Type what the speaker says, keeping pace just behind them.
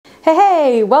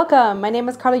Hey, welcome. My name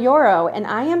is Yorros, and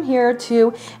I am here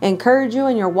to encourage you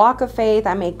in your walk of faith.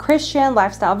 I make Christian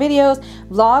lifestyle videos,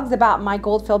 vlogs about my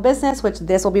gold-filled business, which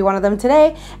this will be one of them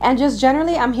today. And just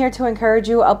generally, I'm here to encourage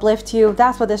you, uplift you.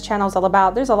 That's what this channel is all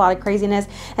about. There's a lot of craziness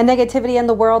and negativity in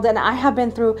the world, and I have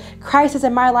been through crisis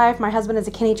in my life. My husband is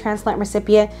a kidney transplant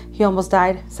recipient. He almost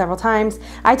died several times.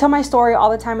 I tell my story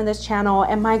all the time in this channel,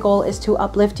 and my goal is to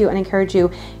uplift you and encourage you.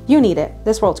 You need it.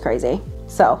 This world's crazy.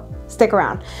 So stick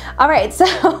around. All right, so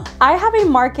I have a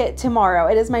market tomorrow.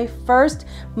 It is my first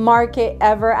market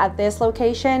ever at this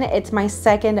location. It's my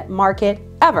second market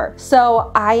ever.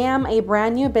 So I am a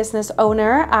brand new business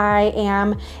owner. I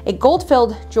am a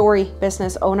gold-filled jewelry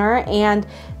business owner, and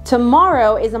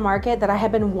tomorrow is a market that I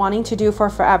have been wanting to do for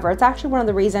forever. It's actually one of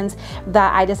the reasons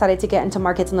that I decided to get into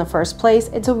markets in the first place.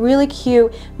 It's a really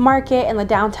cute market in the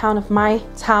downtown of my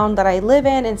town that I live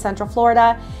in Central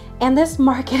Florida. And this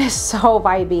market is so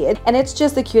vibey, and it's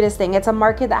just the cutest thing. It's a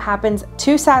market that happens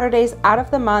 2 Saturdays out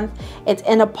of the month. It's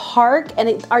in a park,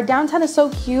 and our downtown is so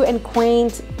cute and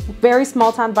quaint, very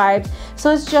small town vibes.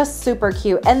 So it's just super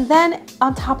cute. And then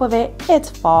on top of it, it's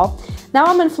fall. Now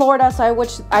I'm in Florida, so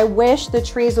I wish the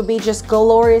trees would be just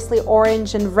gloriously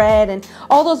orange and red and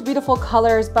all those beautiful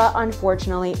colors, but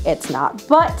unfortunately it's not.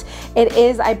 But it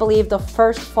is, I believe, the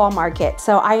first fall market.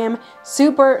 So I am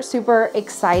super, super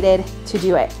excited to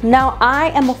do it. Now, I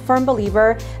am a firm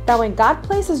believer that when God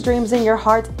places dreams in your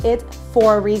heart, it's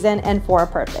for a reason and for a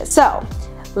purpose. So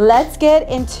let's get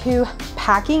into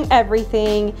packing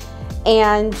everything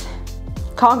and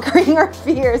conquering our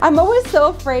fears. I'm always so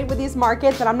afraid with these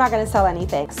markets that I'm not gonna sell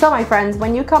anything. So my friends,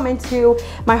 when you come into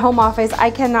my home office, I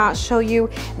cannot show you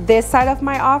this side of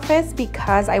my office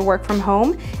because I work from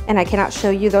home and I cannot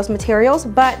show you those materials,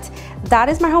 but that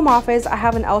is my home office. I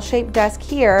have an L-shaped desk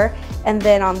here, and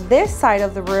then on this side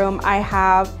of the room, I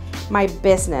have my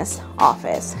business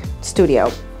office,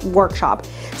 studio, workshop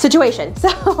situation.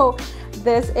 So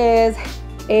this is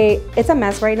it's a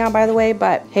mess right now, by the way,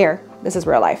 but here, this is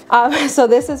real life. So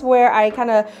this is where I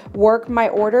kind of work my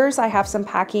orders. I have some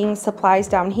packing supplies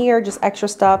down here, just extra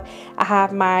stuff. I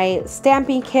have my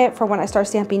stamping kit for when I start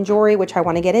stamping jewelry, which I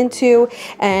want to get into,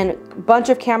 and a bunch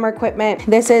of camera equipment.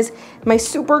 This is my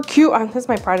super cute, this is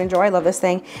my pride and joy. I love this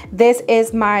thing. This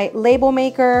is my label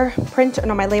maker,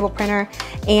 my label printer,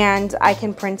 and I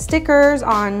can print stickers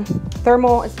on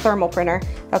it's thermal printer.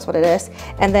 That's what it is.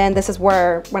 And then this is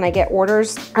where, when I get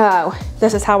orders,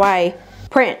 this is how I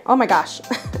print. Oh my gosh,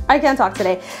 I can't talk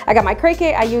today. I got my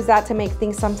Cricut. I use that to make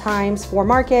things sometimes for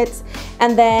markets.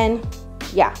 And then,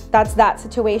 yeah, that's that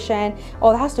situation.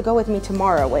 Oh, that has to go with me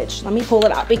tomorrow, which let me pull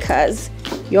it out because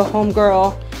your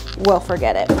homegirl will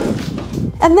forget it.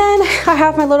 And then I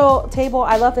have my little table.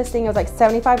 I love this thing. It was like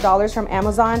 $75 from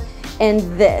Amazon. And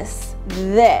this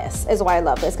is why I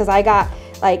love this, because I got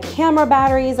like camera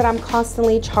batteries that I'm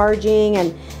constantly charging,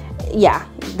 and yeah,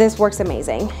 this works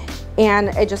amazing. And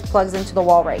it just plugs into the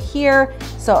wall right here,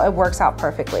 so it works out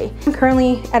perfectly. I'm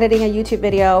currently editing a YouTube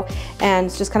video, and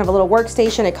it's just kind of a little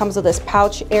workstation. It comes with this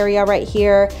pouch area right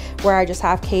here where I just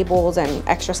have cables and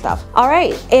extra stuff. All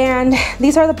right, and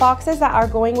these are the boxes that are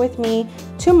going with me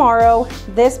tomorrow.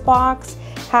 This box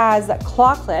has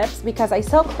claw clips because I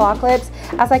sell claw clips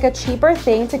as like a cheaper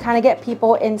thing to kind of get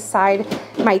people inside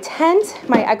my tent.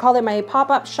 I call it my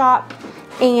pop-up shop,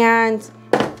 and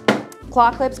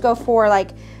claw clips go for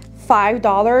like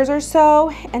 $5 or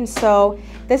so. And so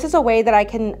this is a way that I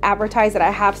can advertise that I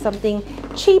have something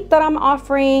cheap that I'm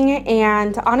offering.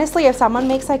 And honestly, if someone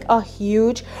makes like a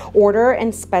huge order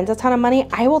and spends a ton of money,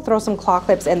 I will throw some claw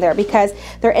clips in there because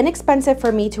they're inexpensive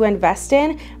for me to invest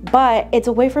in, but it's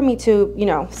a way for me to, you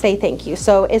know, say thank you.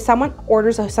 So if someone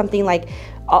orders something like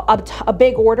a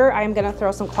big order, I'm gonna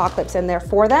throw some claw clips in there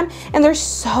for them. And they're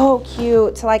so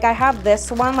cute. So like I have this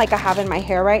one like I have in my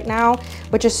hair right now,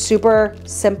 which is super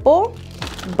simple.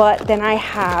 But then I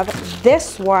have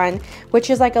this one, which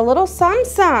is like a little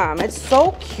sum-sum. It's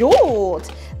so cute.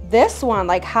 This one,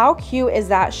 like how cute is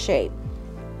that shape?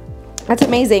 That's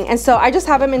amazing. And so I just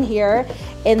have them in here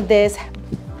in this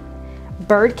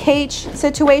bird cage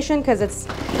situation, because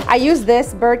I use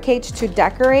this bird cage to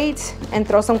decorate and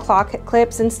throw some claw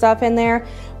clips and stuff in there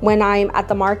when I'm at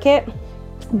the market.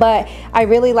 But I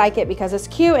really like it because it's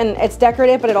cute and it's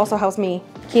decorative, but it also helps me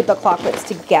keep the claw clips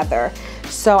together.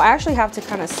 So I actually have to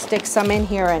kind of stick some in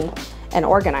here and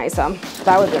organize them.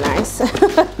 That would be nice.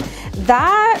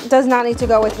 That does not need to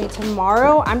go with me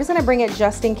tomorrow. I'm just gonna bring it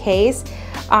just in case.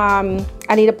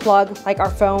 I need to plug like our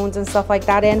phones and stuff like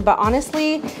that in, but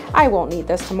honestly, I won't need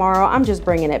this tomorrow. I'm just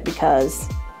bringing it because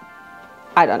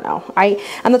I don't know.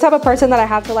 I'm the type of person that I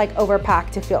have to like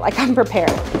overpack to feel like I'm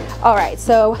prepared. All right,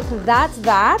 so that's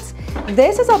that.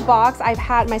 This is a box I've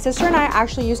had, my sister and I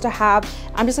actually used to have,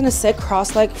 I'm just gonna sit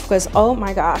cross-legged because, oh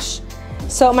my gosh.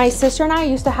 So my sister and I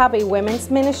used to have a women's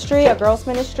ministry, a girls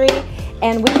ministry,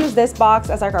 and we use this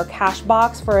box as like our cash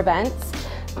box for events,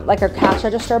 like our cash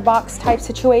register box type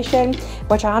situation,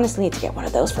 which I honestly need to get one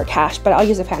of those for cash, but I'll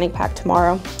use a fanny pack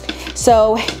tomorrow.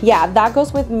 So yeah, that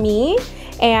goes with me,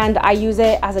 and I use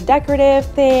it as a decorative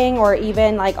thing, or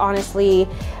even like honestly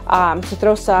to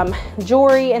throw some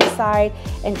jewelry inside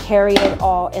and carry it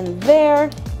all in there.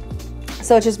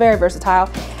 So it's just very versatile.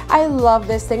 I love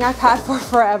this thing. I've had for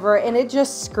forever, and it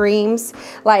just screams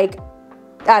like,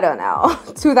 I don't know,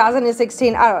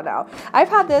 2016, I don't know. I've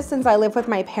had this since I lived with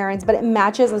my parents, but it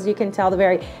matches, as you can tell, the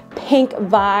very pink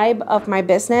vibe of my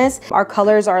business. Our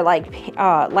colors are like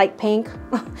light pink.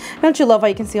 Don't you love how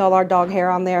you can see all our dog hair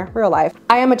on there? Real life.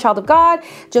 I am a child of God,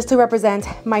 just to represent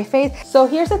my faith. So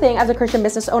here's the thing, as a Christian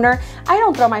business owner, I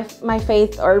don't throw my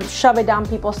faith or shove it down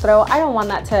people's throat. I don't want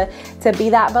that to be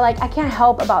that, but like I can't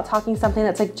help about talking something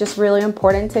that's like just really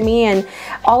important to me, and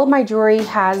all of my jewelry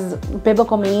has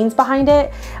biblical meanings behind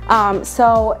it.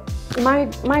 So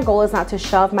my goal is not to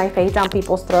shove my faith down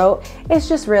people's throat. It's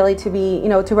just really to be, you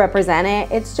know, to represent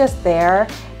it. It's just there,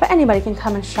 but anybody can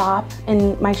come and shop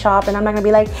in my shop, and I'm not gonna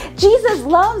be like, Jesus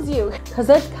loves you, because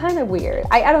that's kind of weird.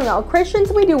 I don't know,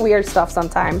 Christians, we do weird stuff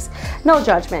sometimes. No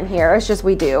judgment here, it's just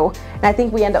we do, and I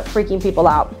think we end up freaking people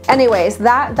out. Anyways,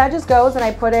 that just goes, and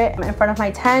I put it in front of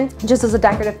my tent just as a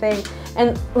decorative thing.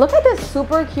 And look at this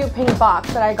super cute pink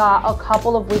box that I got a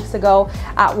couple of weeks ago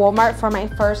at Walmart for my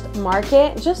first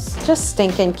market. Just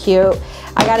stinking cute.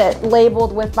 I got it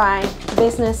labeled with my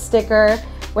business sticker,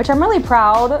 which I'm really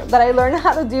proud that I learned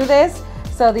how to do this.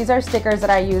 So these are stickers that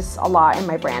I use a lot in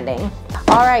my branding.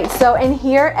 All right, so in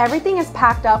here, everything is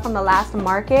packed up from the last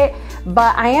market,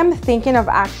 but I am thinking of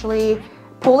actually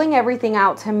pulling everything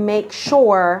out to make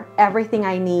sure everything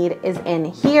I need is in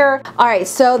here. All right,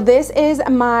 so this is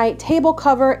my table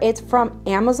cover. It's from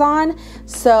Amazon.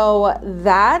 So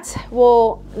that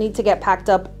will need to get packed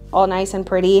up all nice and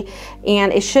pretty,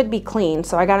 and it should be clean.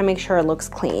 So I gotta make sure it looks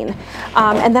clean.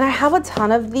 And then I have a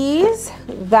ton of these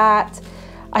that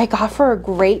I got for a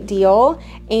great deal.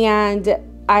 And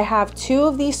I have 2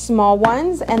 of these small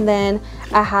ones, and then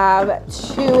I have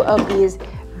 2 of these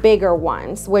bigger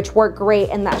ones, which work great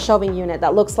in that shelving unit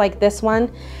that looks like this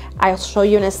one. I'll show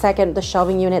you in a second the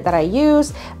shelving unit that I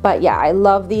use, but yeah, I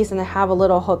love these, and they have a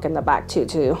little hook in the back too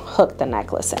to hook the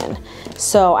necklace in.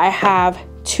 So I have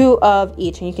 2 of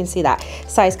each, and you can see that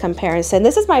size comparison.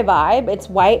 This is my vibe. It's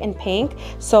white and pink.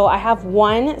 So I have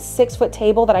one 6-foot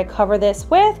table that I cover this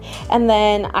with, and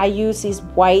then I use these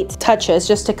white touches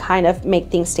just to kind of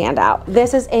make things stand out.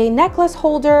 This is a necklace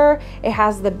holder. It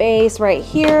has the base right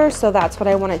here, so that's what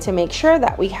I wanted to make sure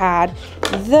that we had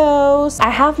those. I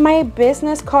have my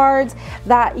business cards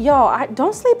that, yo,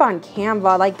 don't sleep on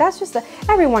Canva. Like, that's just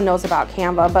everyone knows about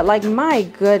Canva, but like, my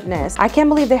goodness, I can't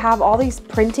believe they have all these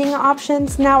printing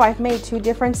options now. I've made 2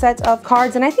 different sets of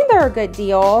cards, and I think they're a good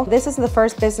deal. This is the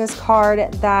first business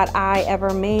card that I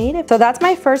ever made. So that's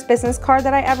my first business card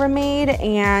that I ever made,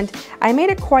 and I made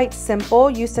it quite simple,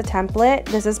 used a template.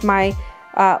 This is my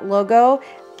logo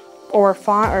or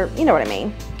font, or you know what I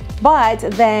mean. But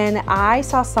then I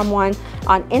saw someone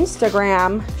on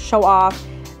Instagram show off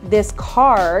this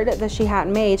card that she had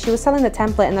made. She was selling the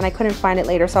template, and then I couldn't find it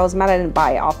later, so I was mad I didn't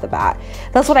buy it off the bat.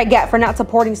 That's what I get for not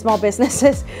supporting small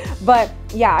businesses. But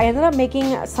yeah, I ended up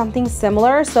making something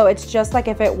similar, so it's just like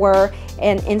if it were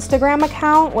an Instagram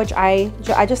account, which I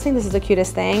just think this is the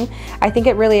cutest thing. I think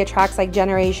it really attracts like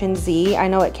Generation Z. I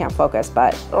know it can't focus,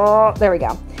 but oh, there we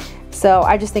go. So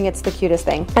I just think it's the cutest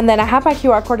thing. And then I have my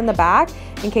QR code in the back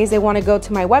in case they want to go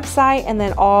to my website, and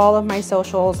then all of my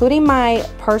socials, including my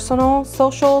personal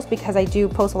socials, because I do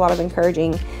post a lot of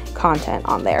encouraging content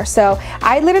on there. So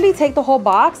I literally take the whole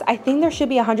box. I think there should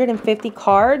be 150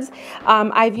 cards.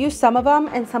 I've used some of them,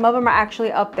 and some of them are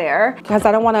actually up there because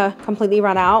I don't want to completely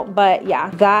run out. But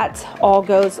yeah, that all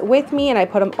goes with me, and I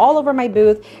put them all over my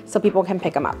booth so people can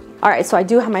pick them up. All right, so I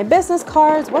do have my business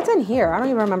cards. What's in here? I don't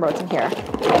even remember what's in here.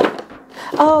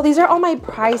 Oh, these are all my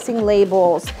pricing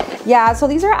labels. Yeah, so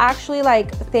these are actually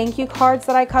like thank you cards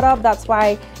that I cut up. That's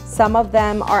why some of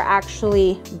them are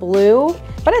actually blue,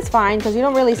 but it's fine because you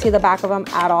don't really see the back of them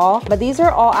at all. But these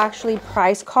are all actually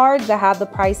price cards that have the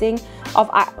pricing of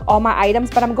all my items.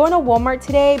 But I'm going to Walmart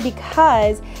today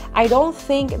because I don't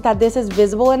think that this is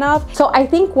visible enough. So I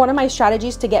think one of my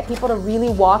strategies to get people to really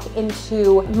walk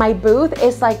into my booth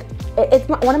is like it's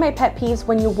one of my pet peeves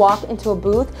when you walk into a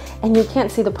booth and you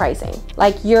can't see the pricing.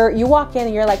 Like you walk in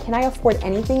and you're like, can I afford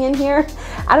anything in here?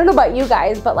 I don't know about you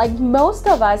guys, but like most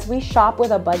of us, we shop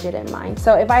with a budget in mind.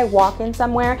 So if I walk in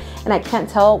somewhere and I can't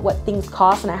tell what things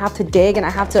cost and I have to dig and I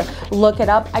have to look it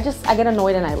up, I get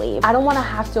annoyed and I leave. I don't want to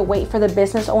have to wait for the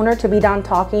business owner to be done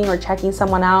talking or checking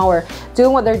someone out or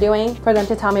doing what they're doing for them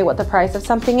to tell me what the price of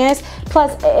something is.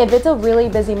 Plus, if it's a really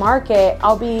busy market,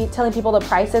 I'll be telling people the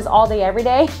prices all day, every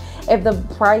day. If the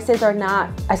prices are not,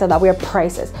 I said that weird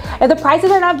prices. If the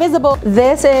prices are not visible,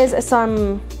 this is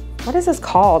some, what is this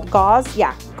called? Gauze?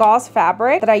 Yeah, gauze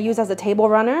fabric that I use as a table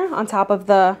runner on top of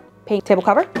the pink table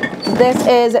cover. This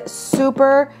is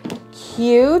super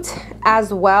cute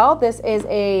as well. This is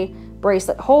a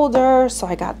bracelet holder, so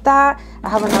I got that. I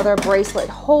have another bracelet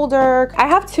holder. I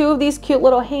have two of these cute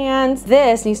little hands.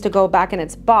 This needs to go back in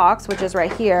its box, which is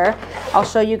right here. I'll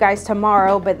show you guys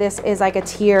tomorrow, but this is like a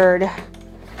tiered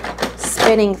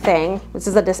spinning thing. This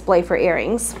is a display for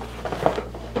earrings.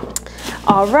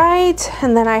 All right,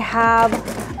 and then I have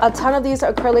a ton of these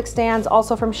acrylic stands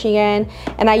also from Shein,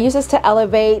 and I use this to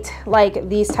elevate like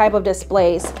these type of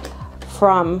displays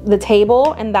from the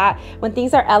table, and that when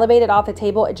things are elevated off the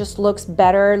table, it just looks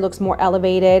better, looks more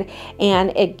elevated,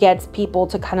 and it gets people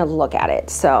to kind of look at it.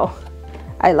 So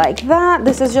I like that.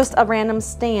 This is just a random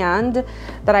stand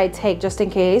that I take just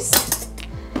in case.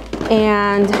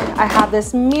 And I have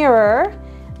this mirror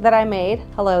that I made.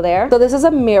 Hello there. So this is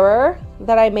a mirror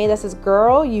that I made. This is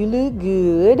girl, you look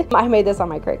good. I made this on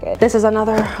my Cricut. This is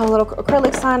another little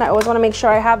acrylic sign. I always want to make sure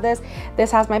I have this.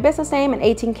 This has my business name and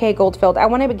 18K gold filled. I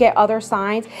want to get other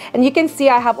signs, and you can see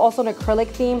I have also an acrylic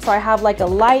theme. So I have like a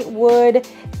light wood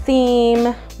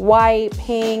theme, white,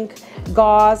 pink,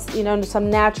 gauze, you know, some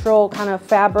natural kind of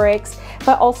fabrics,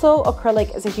 but also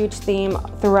acrylic is a huge theme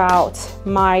throughout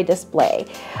my display.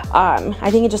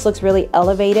 I think it just looks really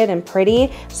elevated and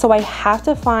pretty. So I have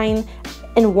to find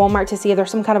in Walmart to see if there's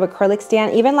some kind of acrylic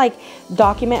stand, even like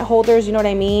document holders, you know what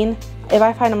I mean? If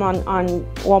I find them on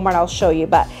Walmart, I'll show you,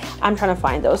 but I'm trying to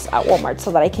find those at Walmart so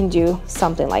that I can do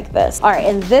something like this. All right,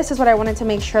 and this is what I wanted to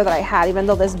make sure that I had, even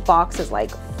though this box is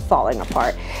like falling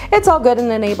apart. It's all good in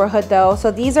the neighborhood though. So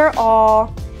these are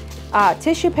all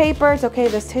tissue paper. It's okay,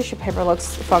 this tissue paper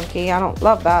looks funky. I don't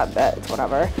love that, but it's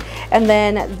whatever. And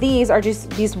then these are just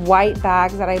these white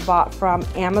bags that I bought from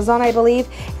Amazon, I believe.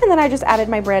 And then I just added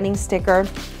my branding sticker.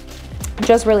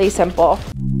 Just really simple.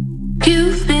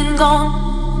 You've been gone.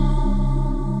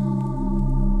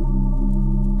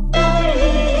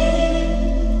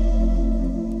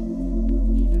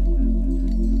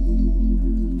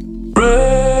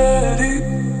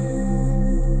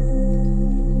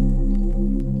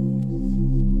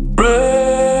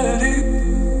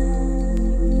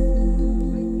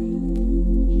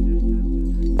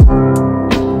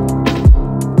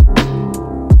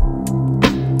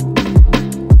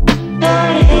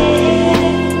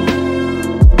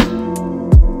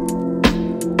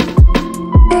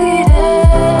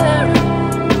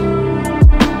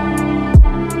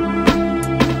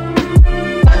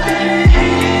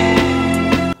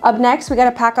 Up next, we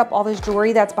gotta pack up all this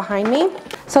jewelry that's behind me.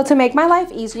 So to make my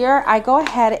life easier, I go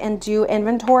ahead and do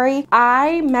inventory.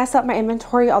 I mess up my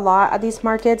inventory a lot at these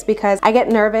markets because I get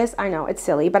nervous. I know it's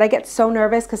silly, but I get so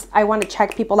nervous because I want to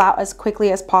check people out as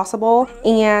quickly as possible.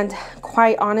 And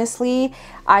quite honestly,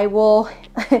 I will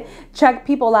check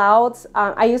people out.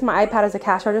 I use my iPad as a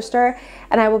cash register,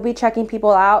 and I will be checking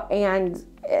people out, and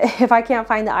if I can't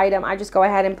find the item, I just go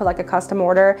ahead and put like a custom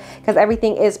order because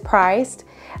everything is priced.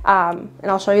 And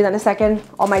I'll show you that in a second.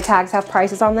 All my tags have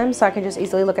prices on them, so I can just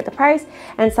easily look at the price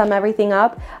and sum everything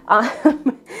up.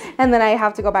 And then I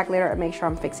have to go back later and make sure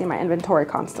I'm fixing my inventory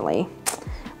constantly.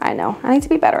 I know, I need to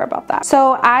be better about that.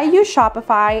 So I use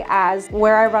Shopify as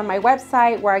where I run my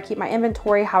website, where I keep my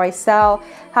inventory, how I sell,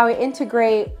 how I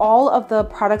integrate all of the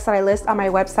products that I list on my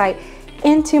website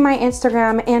into my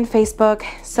Instagram and Facebook.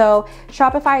 So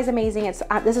Shopify is amazing.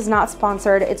 This is not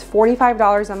sponsored. It's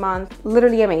 $45 a month.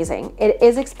 Literally amazing. It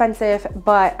is expensive,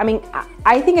 but I mean,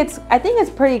 I think it's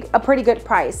a pretty good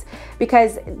price,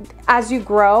 because as you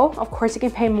grow, of course, you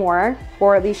can pay more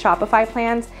for these Shopify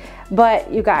plans.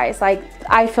 But you guys, like,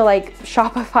 I feel like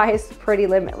Shopify is pretty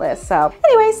limitless. So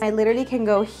anyways, I literally can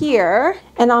go here,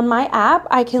 and on my app,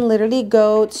 I can literally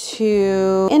go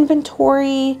to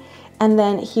inventory, and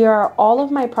then here are all of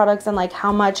my products and like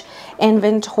how much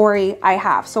inventory I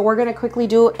have. So we're gonna quickly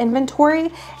do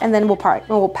inventory, and then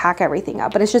we'll pack everything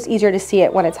up. But it's just easier to see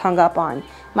it when it's hung up on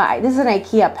this is an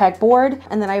IKEA pegboard.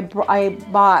 And then I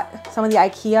bought some of the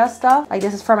IKEA stuff. Like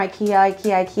this is from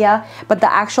IKEA. But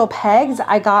the actual pegs,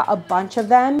 I got a bunch of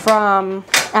them from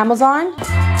Amazon.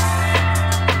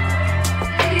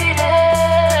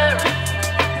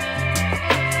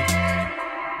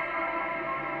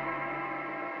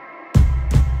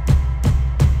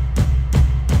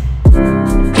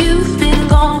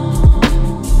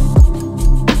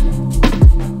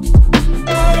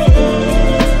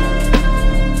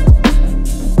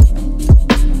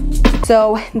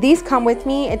 So these come with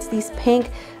me. It's these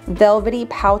pink velvety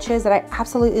pouches that I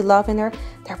absolutely love, and they're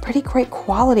pretty great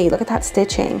quality. Look at that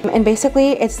stitching. And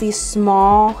basically it's these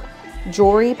small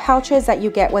jewelry pouches that you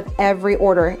get with every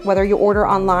order, whether you order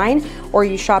online or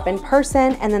you shop in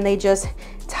person, and then they just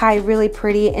tie really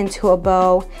pretty into a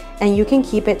bow, and you can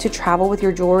keep it to travel with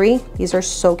your jewelry. These are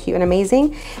so cute and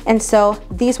amazing. And so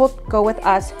these will go with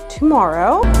us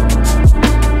tomorrow.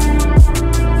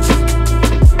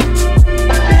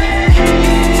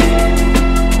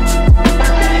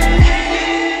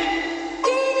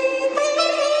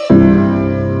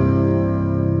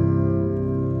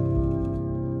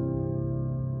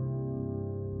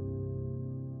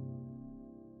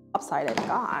 Lopsided,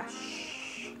 gosh.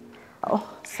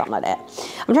 Oh, some of it.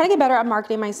 I'm trying to get better at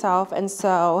marketing myself, and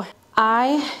so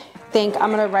I think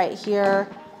I'm gonna write here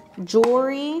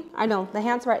jewelry. I know the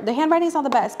handwriting's not the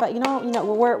best, but you know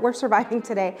we're surviving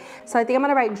today. So I think I'm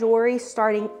gonna write jewelry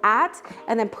starting at,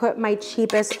 and then put my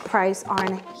cheapest price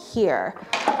on here.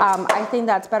 I think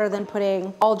that's better than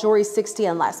putting all jewelry 60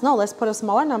 and less. No, let's put a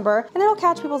smaller number, and it'll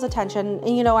catch people's attention.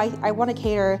 And you know, I want to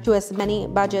cater to as many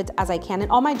budgets as I can,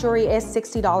 and all my jewelry is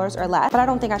 $60 or less, but I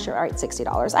don't think I should write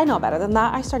 $60. I know better than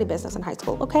that. I studied business in high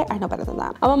school, okay? I know better than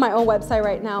that. I'm on my own website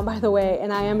right now, by the way,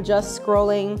 and I am just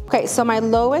scrolling. Okay, so my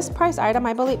lowest price item,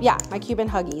 I believe, yeah, my Cuban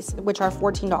Huggies, which are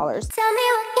 $14. Tell me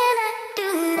what can I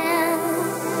do now?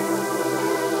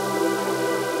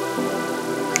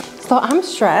 So I'm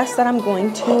stressed that I'm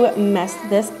going to mess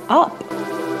this up.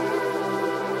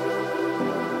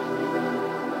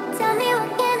 Tell me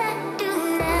what can I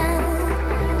do now?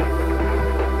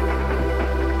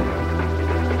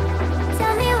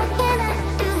 Tell me what can I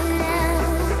do now?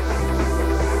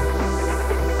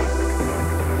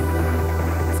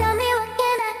 Tell me what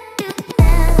can I do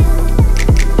now?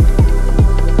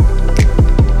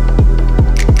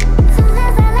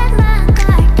 Sometimes I let my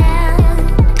guard down.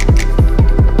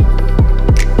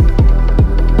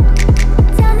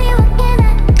 Tell me what can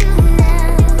I do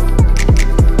now?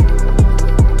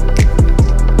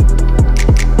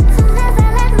 Sometimes I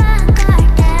let my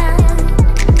guard down.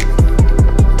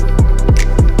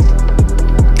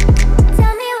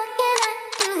 Tell me what can I do Tell me what can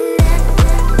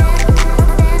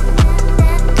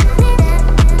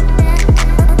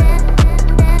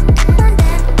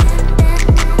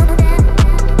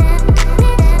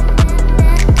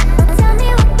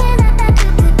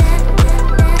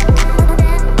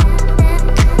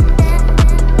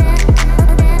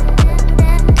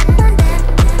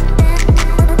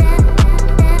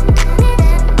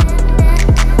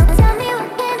Tell me what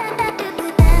can I do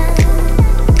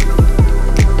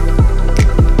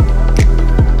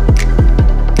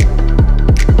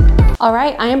All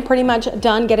right, I am pretty much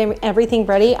done getting everything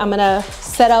ready. I'm gonna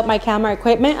set up my camera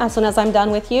equipment as soon as I'm done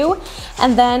with you,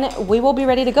 and then we will be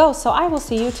ready to go. So I will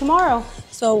see you tomorrow.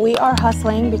 So we are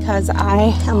hustling because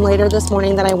I am later this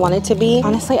morning than I wanted to be.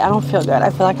 Honestly, I don't feel good.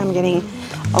 I feel like I'm getting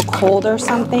a cold or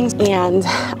something, and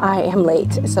I am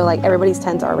late. So like everybody's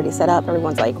tents are already set up.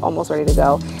 Everyone's like almost ready to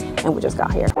go, and we just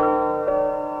got here.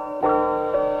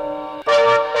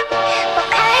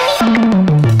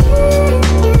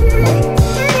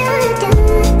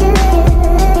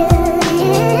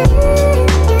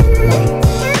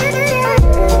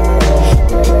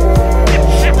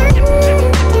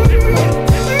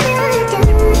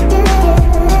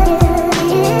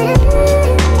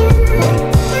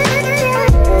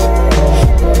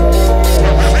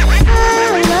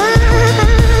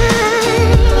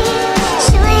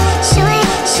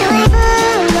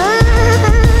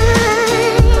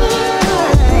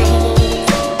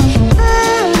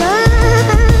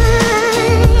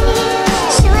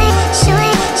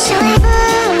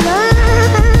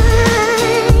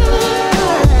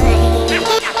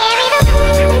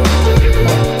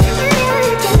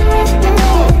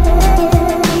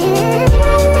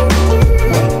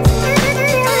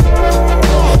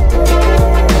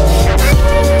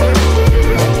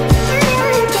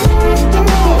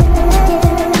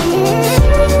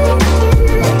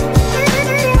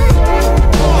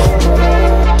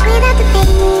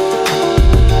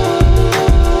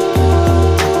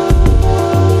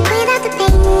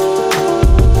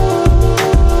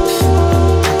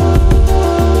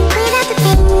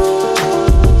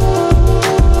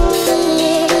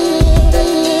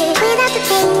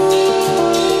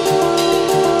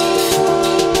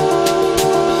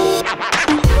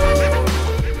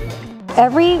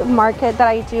 Every market that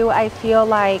I do, I feel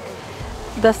like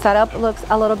the setup looks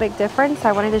a little bit different. So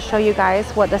I wanted to show you guys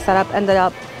what the setup ended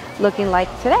up looking like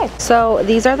today. So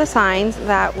these are the signs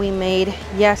that we made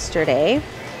yesterday.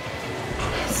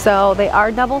 So they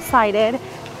are double-sided.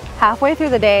 Halfway through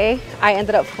the day, I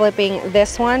ended up flipping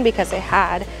this one because it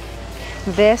had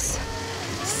this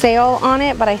sale on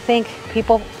it, but I think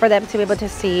for them to be able to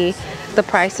see the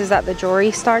prices that the jewelry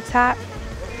starts at,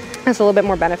 it's a little bit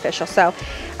more beneficial. So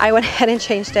I went ahead and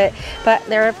changed it. But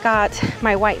there I've got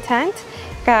my white tent.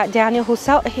 Got Daniel,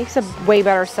 he's a way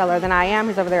better seller than I am.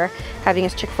 He's over there having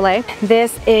his Chick-fil-A.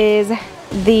 This is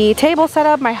the table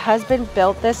setup. My husband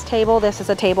built this table. This is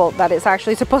a table that is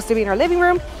actually supposed to be in our living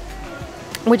room.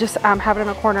 We just have it in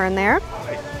a corner in there.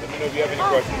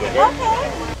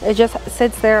 It just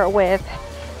sits there with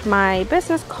my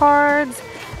business cards,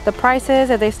 the prices,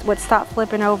 if they would stop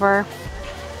flipping over.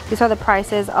 These are the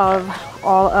prices of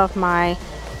all of my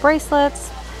bracelets.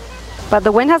 But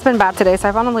the wind has been bad today, so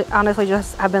I've honestly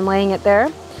just have been laying it there.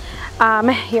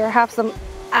 Here I have some,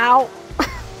 ow.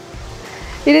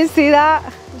 You didn't see that?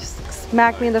 It just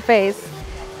smacked me in the face.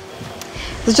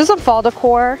 It's just some fall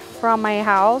decor from my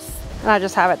house, and I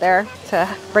just have it there to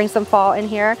bring some fall in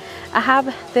here. I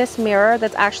have this mirror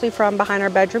that's actually from behind our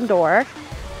bedroom door.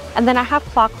 And then I have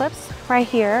claw clips right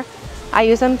here. I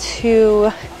use them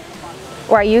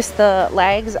I use the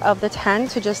legs of the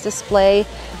tent to just display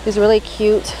these really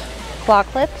cute claw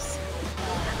clips.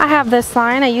 I have this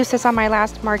sign. I used this on my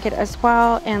last market as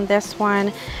well, and this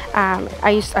one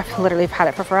I've literally had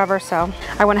it for forever, so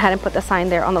I went ahead and put the sign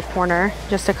there on the corner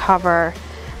just to cover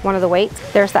one of the weights.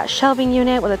 There's that shelving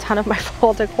unit with a ton of my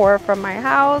fall decor from my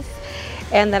house,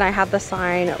 and then I have the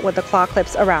sign with the claw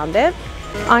clips around it.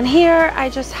 On here I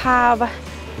just have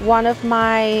one of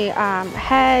my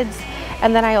heads,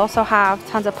 and then I also have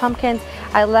tons of pumpkins.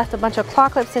 I left a bunch of claw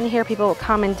clips in here. People will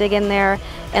come and dig in there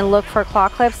and look for claw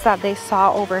clips that they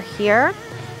saw over here,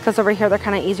 because over here they're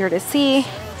kind of easier to see,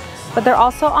 but they're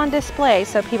also on display,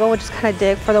 so people would just kind of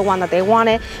dig for the one that they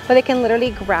wanted, but they can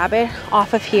literally grab it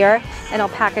off of here and I'll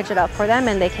package it up for them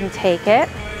and they can take it.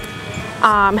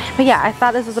 But yeah, I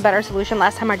thought this was a better solution.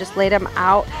 Last time I just laid them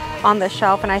out on the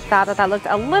shelf, and I thought that looked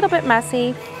a little bit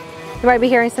messy. You might be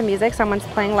hearing some music. Someone's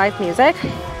playing live music.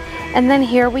 And then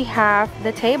here we have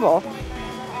the table.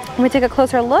 Let me take a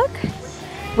closer look.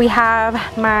 We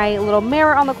have my little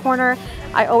mirror on the corner.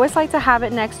 I always like to have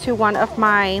it next to one of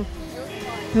my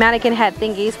mannequin head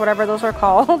thingies, whatever those are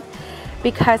called,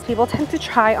 because people tend to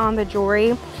try on the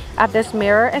jewelry at this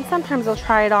mirror, and sometimes they'll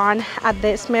try it on at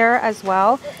this mirror as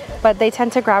well, but they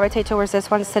tend to gravitate towards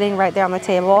this one sitting right there on the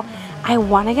table. I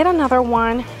want to get another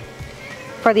one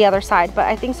for the other side, but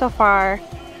I think so far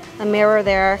a mirror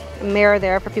there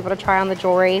for people to try on the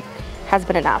jewelry has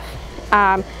been enough.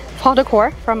 Fall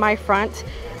decor from my front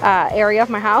area of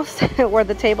my house where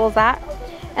the table's at,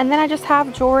 and then I just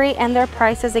have jewelry and their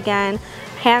prices again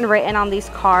handwritten on these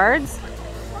cards.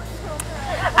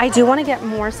 I do want to get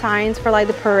more signs for like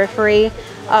the periphery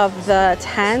of the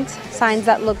tent, signs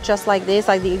that look just like these,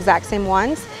 like the exact same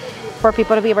ones, for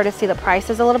people to be able to see the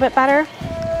prices a little bit better.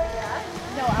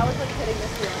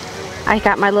 I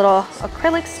got my little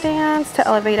acrylic stands to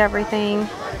elevate everything.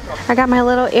 I got my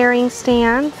little earring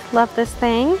stand. Love this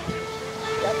thing.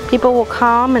 People will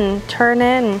come and turn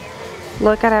it and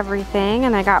look at everything,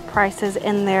 and I got prices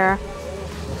in there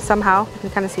somehow. You can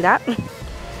kind of see that.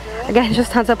 Again,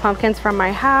 just tons of pumpkins from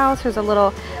my house. There's a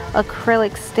little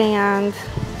acrylic stand.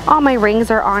 All my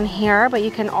rings are on here, but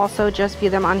you can also just view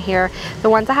them on here. The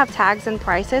ones that have tags and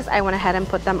prices, I went ahead and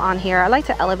put them on here. I like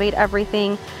to elevate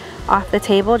everything off the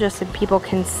table just so people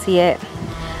can see it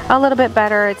a little bit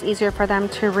better. It's easier for them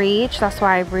to reach. That's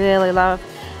why I really love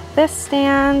this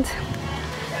stand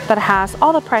that has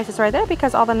all the prices right there,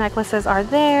 because all the necklaces are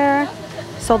there.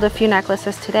 Sold a few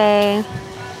necklaces today.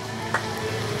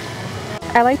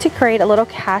 I like to create a little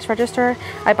cash register.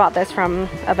 I bought this from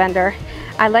a vendor.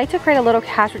 I like to create a little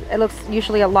cash. It looks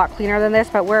usually a lot cleaner than this,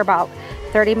 but we're about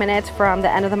 30 minutes from the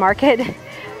end of the market.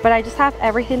 But I just have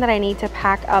everything that I need to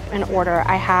pack up in order.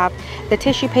 I have the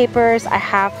tissue papers. I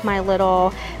have my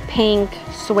little pink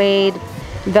suede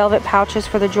velvet pouches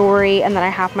for the jewelry, and then I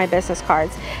have my business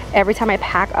cards. Every time I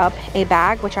pack up a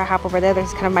bag, which I have over there, this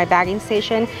is kind of my bagging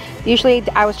station. Usually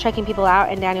I was checking people out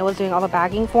and Daniel was doing all the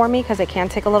bagging for me, because it can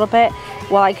take a little bit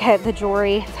while I get the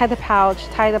jewelry, tie the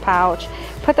pouch,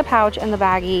 put the pouch in the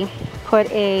baggie, put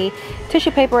a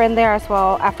tissue paper in there as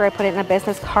well after I put it in a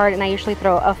business card, and I usually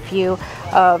throw a few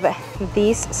of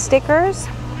these stickers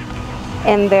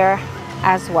in there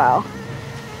as well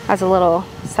as a little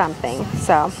something.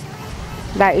 So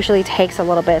that usually takes a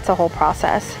little bit. It's a whole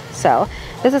process. So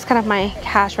this is kind of my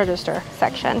cash register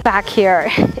section. Back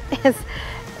here is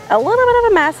a little bit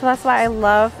of a mess. That's why I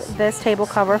love this table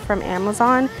cover from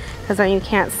Amazon, because then you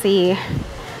can't see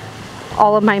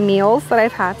all of my meals that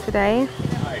I've had today.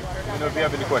 Hi. Let me know if you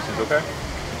have any questions, okay?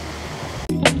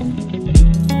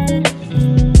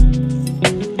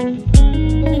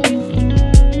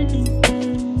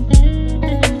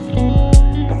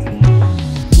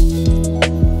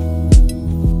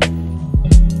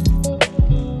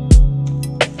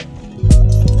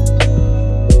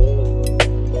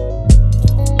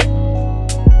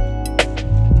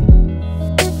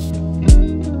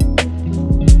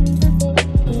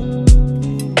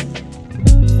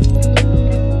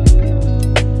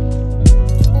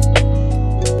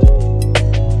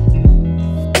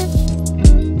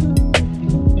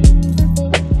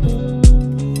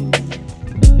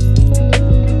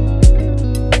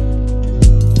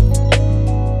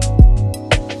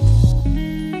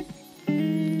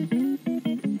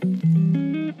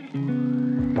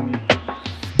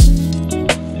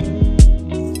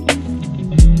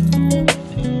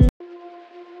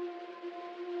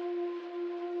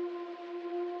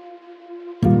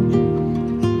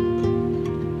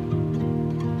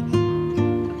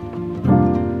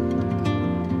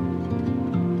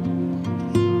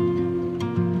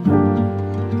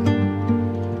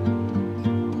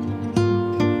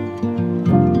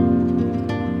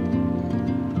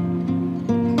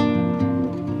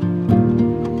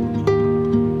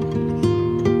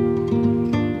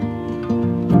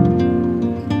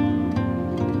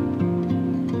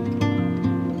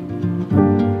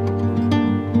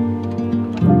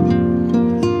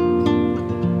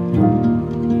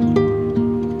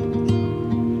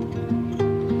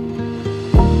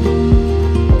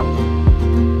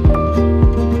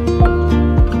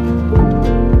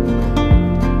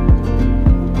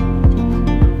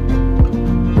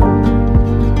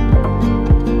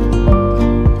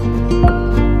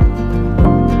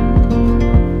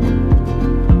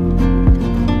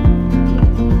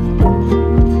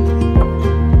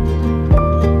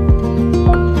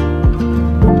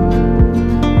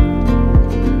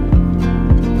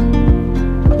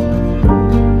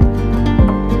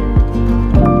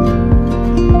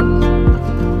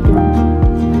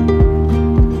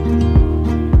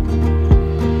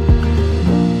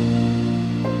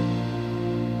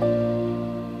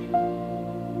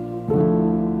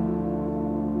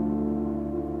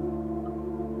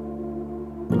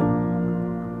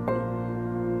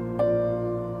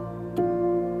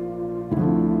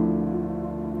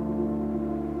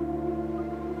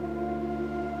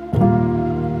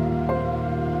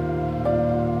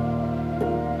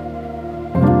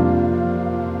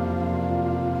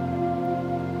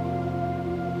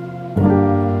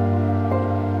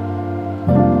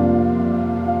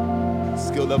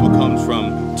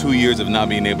 2 years of not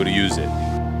being able to use it.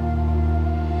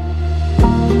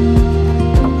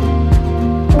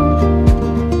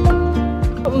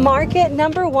 Market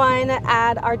number one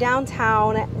at our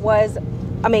downtown was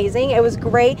amazing. It was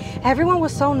great. Everyone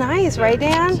was so nice, right,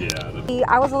 Dan? Yeah.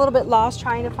 I was a little bit lost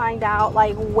trying to find out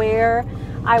like where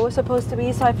I was supposed to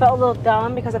be, so I felt a little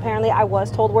dumb because apparently I was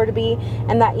told where to be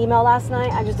in that email last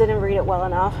night. I just didn't read it well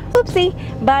enough. Oopsie.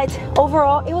 But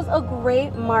overall, it was a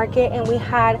great market and we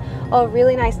had a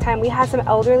really nice time. We had some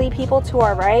elderly people to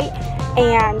our right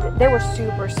and they were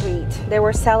super sweet. They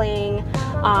were selling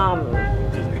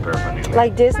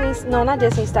like Disney, no, not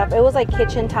Disney stuff. It was like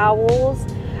kitchen towels,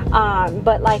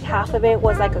 but like half of it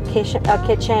was like a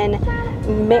kitchen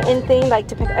mitten thing, like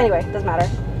to pick. Anyway, doesn't matter.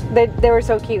 They were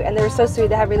so cute and they were so sweet.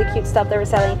 They had really cute stuff they were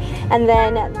selling. And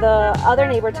then the other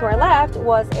neighbor to our left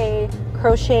was a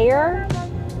crocheter.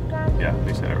 Yeah,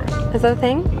 they said it right. Is that a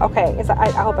thing? Okay, I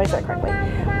hope I said it correctly.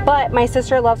 But my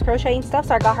sister loves crocheting stuff,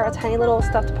 so I got her a tiny little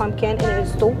stuffed pumpkin and it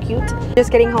is so cute.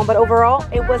 Just getting home, but overall,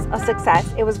 it was a success.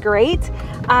 It was great.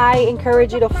 I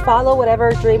encourage you to follow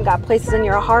whatever dream God places in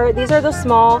your heart. These are the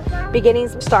small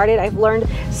beginnings started. I've learned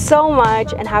so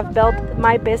much and have built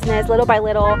my business little by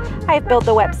little. I've built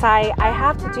the website. I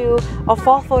have to do a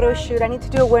fall photo shoot. I need to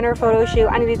do a winter photo shoot.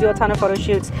 I need to do a ton of photo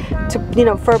shoots to, you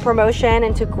know, for promotion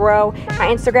and to grow my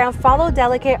Instagram. Follow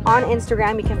Delicate on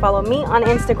Instagram. You can follow me on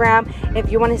Instagram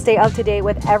if you want to stay up to date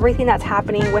with everything that's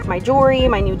happening with my jewelry,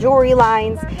 my new jewelry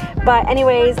lines. But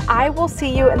anyways, I will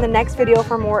see you in the next video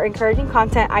for more encouraging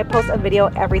content. I post a video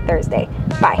every Thursday.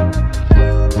 Bye.